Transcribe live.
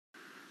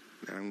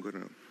that I'm going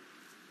to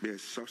be a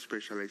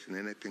subspecialist in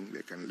anything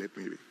they can let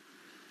me be.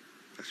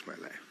 That's my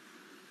life.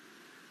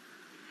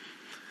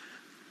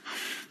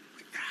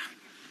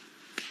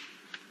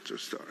 True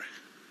story.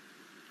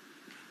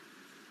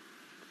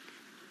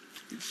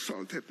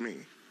 Insulted me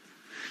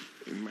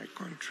in my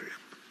country.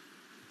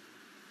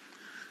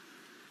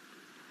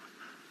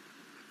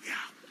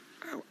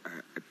 Yeah, I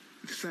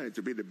decided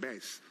to be the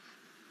best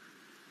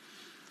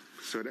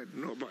so that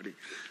nobody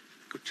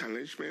could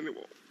challenge me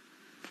anymore.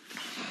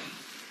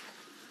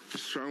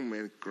 Strong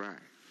men cry.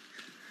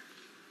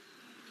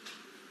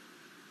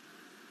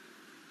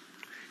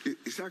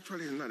 It's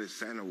actually not a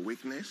sign of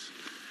weakness.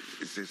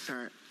 It's a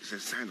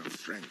sign of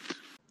strength.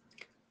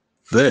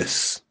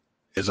 This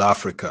is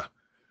Africa.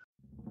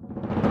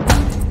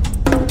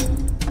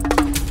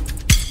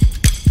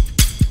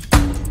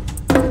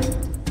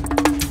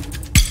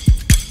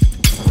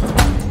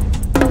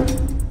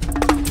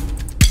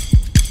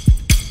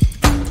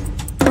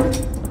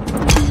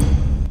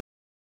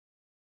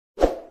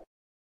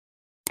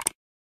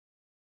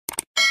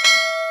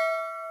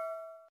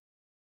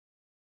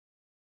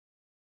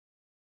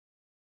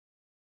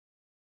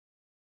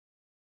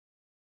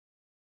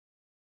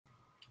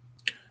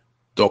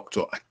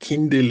 Dr.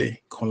 Akindele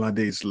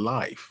Kolade's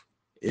life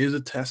is a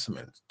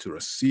testament to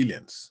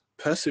resilience,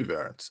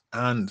 perseverance,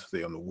 and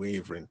the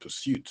unwavering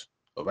pursuit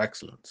of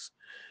excellence.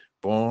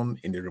 Born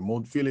in the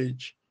remote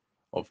village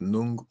of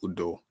Nung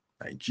Udo,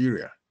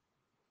 Nigeria,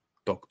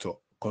 Dr.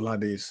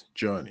 Kolade's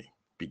journey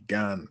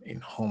began in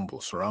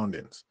humble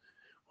surroundings,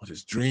 but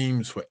his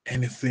dreams were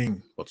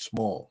anything but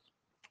small.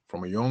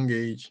 From a young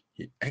age,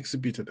 he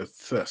exhibited a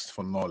thirst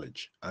for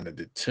knowledge and a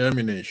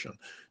determination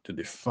to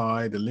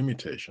defy the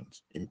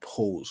limitations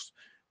imposed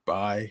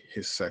by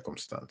his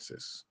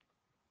circumstances.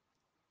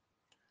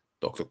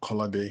 Dr.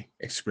 Kolade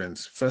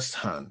experienced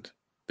firsthand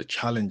the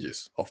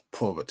challenges of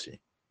poverty,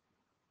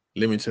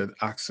 limited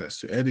access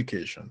to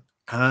education,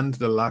 and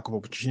the lack of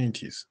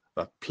opportunities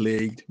that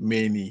plagued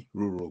many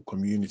rural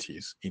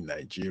communities in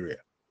Nigeria.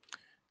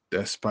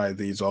 Despite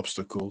these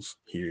obstacles,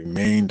 he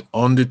remained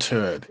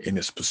undeterred in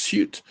his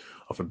pursuit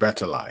of a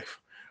better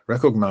life,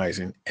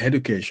 recognizing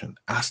education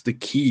as the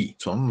key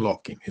to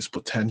unlocking his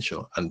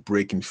potential and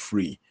breaking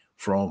free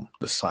from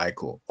the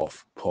cycle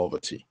of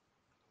poverty.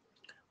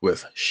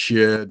 With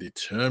sheer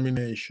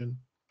determination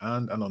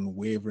and an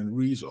unwavering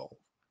resolve,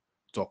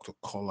 Dr.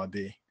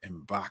 Kolade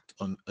embarked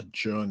on a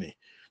journey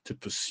to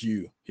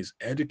pursue his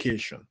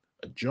education,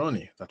 a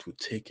journey that would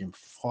take him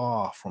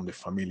far from the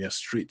familiar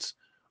streets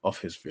of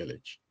his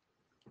village.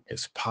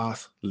 His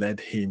path led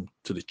him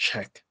to the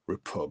Czech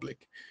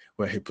Republic,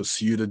 where he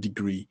pursued a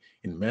degree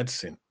in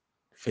medicine,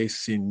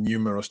 facing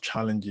numerous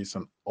challenges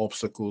and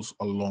obstacles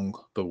along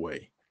the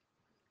way.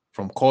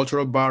 From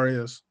cultural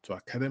barriers to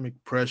academic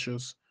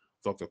pressures,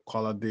 Dr.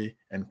 Kolade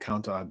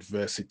encountered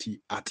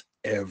adversity at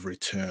every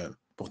turn,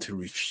 but he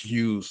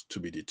refused to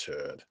be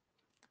deterred.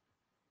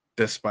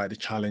 Despite the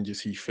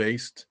challenges he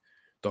faced,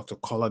 Dr.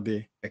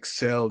 Kolade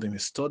excelled in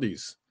his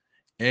studies,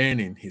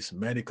 earning his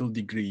medical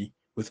degree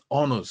with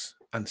honors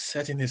and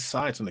setting his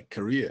sights on a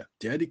career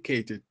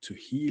dedicated to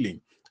healing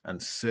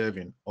and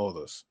serving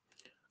others.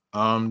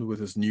 Armed with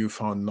his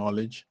newfound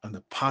knowledge and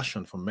a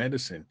passion for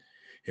medicine,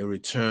 he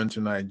returned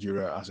to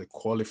Nigeria as a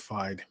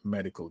qualified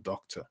medical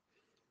doctor,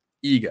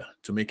 eager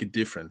to make a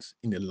difference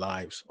in the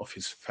lives of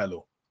his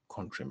fellow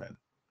countrymen.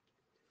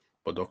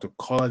 But Dr.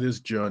 Kolade's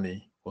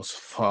journey was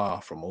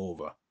far from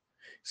over.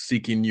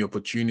 Seeking new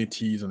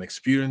opportunities and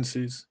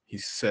experiences, he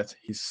set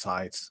his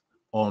sights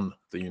on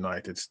the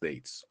United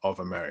States of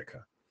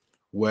America,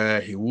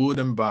 where he would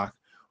embark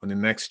on the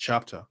next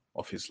chapter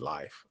of his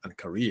life and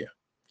career.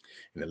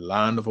 In a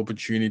land of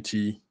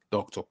opportunity,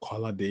 Dr.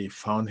 Kolade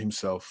found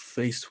himself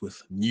faced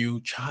with new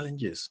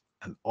challenges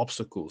and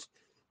obstacles,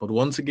 but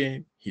once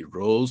again, he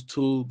rose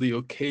to the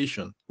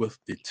occasion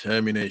with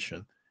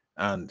determination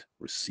and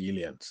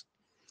resilience.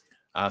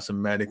 As a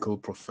medical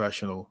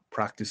professional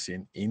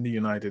practicing in the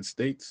United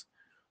States,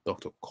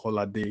 Dr.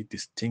 Kolade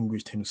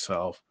distinguished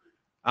himself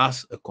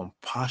as a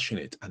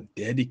compassionate and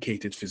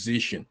dedicated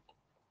physician,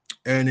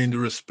 earning the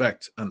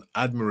respect and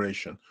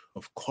admiration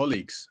of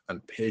colleagues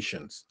and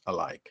patients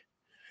alike.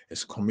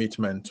 His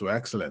commitment to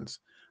excellence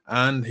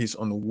and his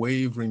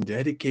unwavering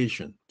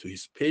dedication to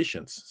his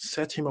patients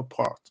set him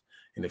apart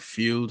in a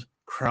field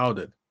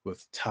crowded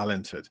with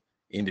talented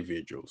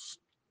individuals.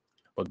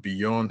 But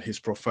beyond his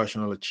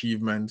professional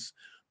achievements,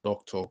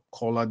 Dr.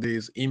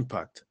 Kolade's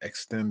impact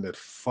extended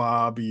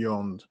far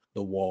beyond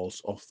the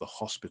walls of the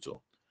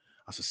hospital.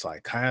 As a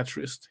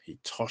psychiatrist, he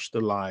touched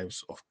the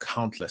lives of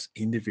countless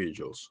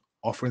individuals,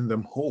 offering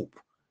them hope,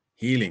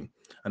 healing,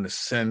 and a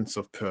sense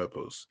of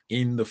purpose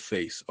in the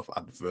face of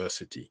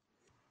adversity.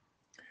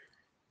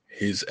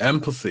 His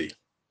empathy,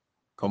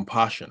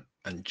 compassion,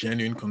 and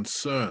genuine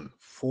concern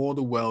for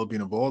the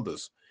well-being of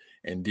others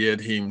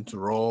endeared him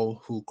to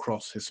all who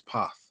crossed his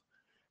path,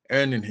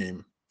 earning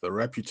him the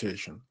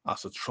reputation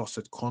as a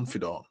trusted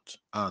confidant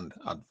and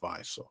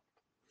advisor.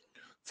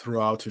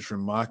 Throughout his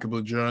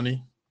remarkable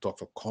journey,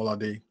 Dr.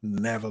 Kolade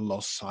never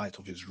lost sight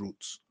of his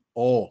roots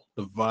or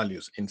the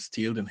values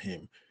instilled in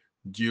him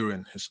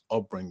during his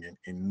upbringing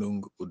in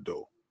Nung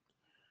Udo.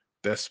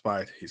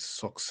 Despite his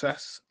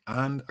success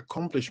and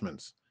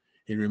accomplishments,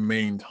 he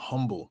remained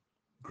humble,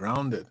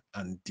 grounded,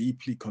 and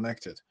deeply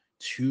connected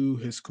to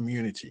his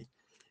community,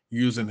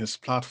 using his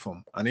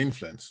platform and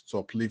influence to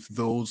uplift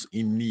those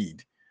in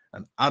need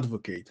and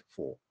advocate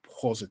for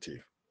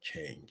positive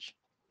change.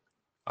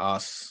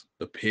 As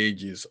the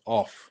pages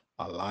of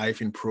A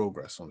Life in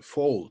Progress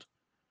unfold,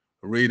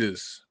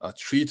 readers are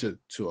treated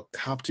to a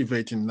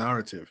captivating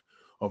narrative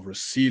of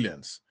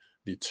resilience,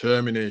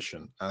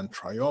 determination, and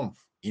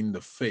triumph in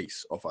the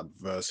face of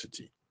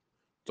adversity.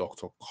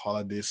 Dr.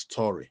 Coladay's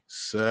story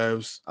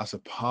serves as a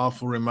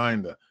powerful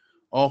reminder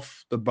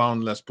of the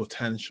boundless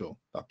potential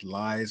that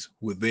lies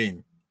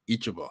within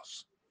each of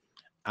us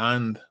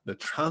and the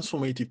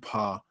transformative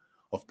power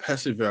of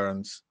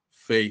perseverance,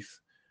 faith,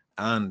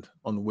 and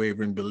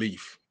unwavering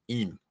belief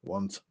in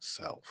one's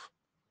self.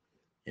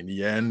 In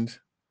the end,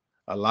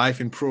 A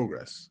Life in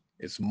Progress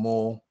is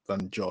more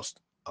than just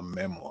a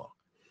memoir.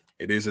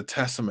 It is a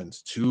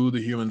testament to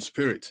the human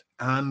spirit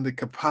and the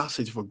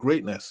capacity for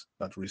greatness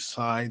that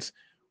resides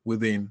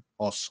within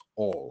us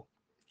all.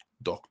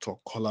 Dr.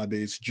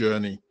 Coladay's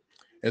journey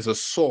is a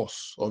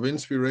source of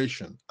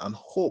inspiration and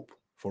hope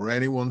for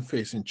anyone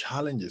facing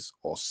challenges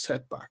or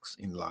setbacks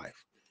in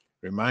life,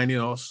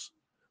 reminding us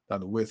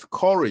that with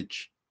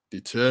courage,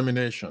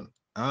 determination,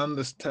 and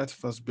the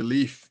steadfast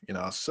belief in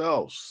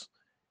ourselves,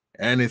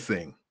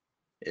 anything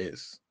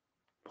is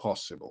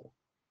possible.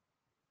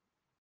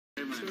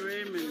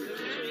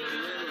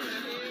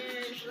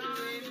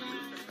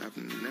 I've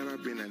never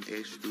been an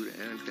A student.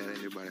 I don't tell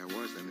anybody I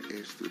was an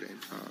A student,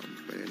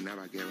 but I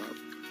never gave up.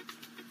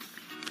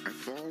 I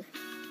fall,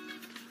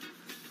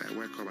 I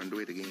wake up and do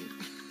it again.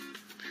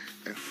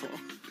 I fall,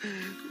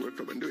 wake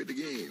up and do it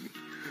again.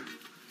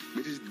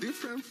 It is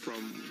different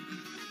from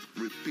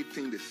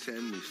repeating the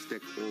same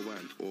mistake over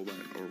and over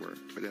and over.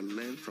 But I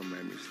learn from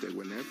my mistake.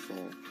 When I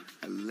fall,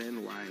 I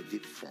learn why I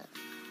did fall.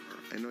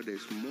 I know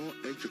there's more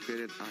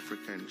educated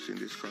Africans in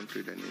this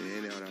country than in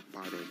any other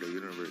part of the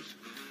universe.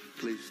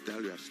 Please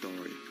tell your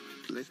story.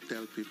 Let's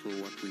tell people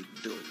what we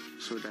do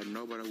so that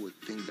nobody would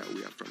think that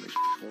we are from a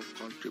whole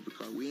country,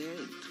 because we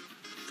ain't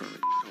from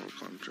a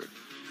whole country.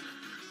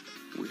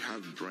 We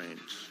have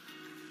brains.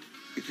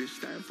 It is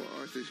time for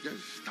us to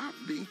just stop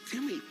being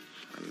timid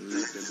and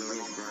let the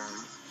little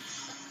brown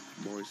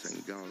boys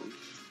and girls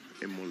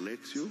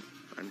emulate you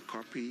and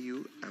copy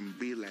you and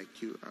be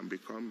like you and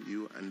become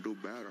you and do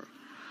better.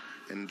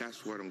 And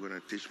that's what I'm going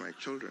to teach my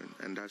children,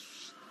 and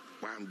that's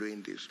why I'm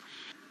doing this.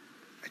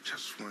 I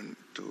just want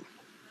to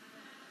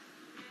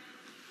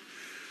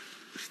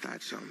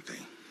start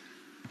something.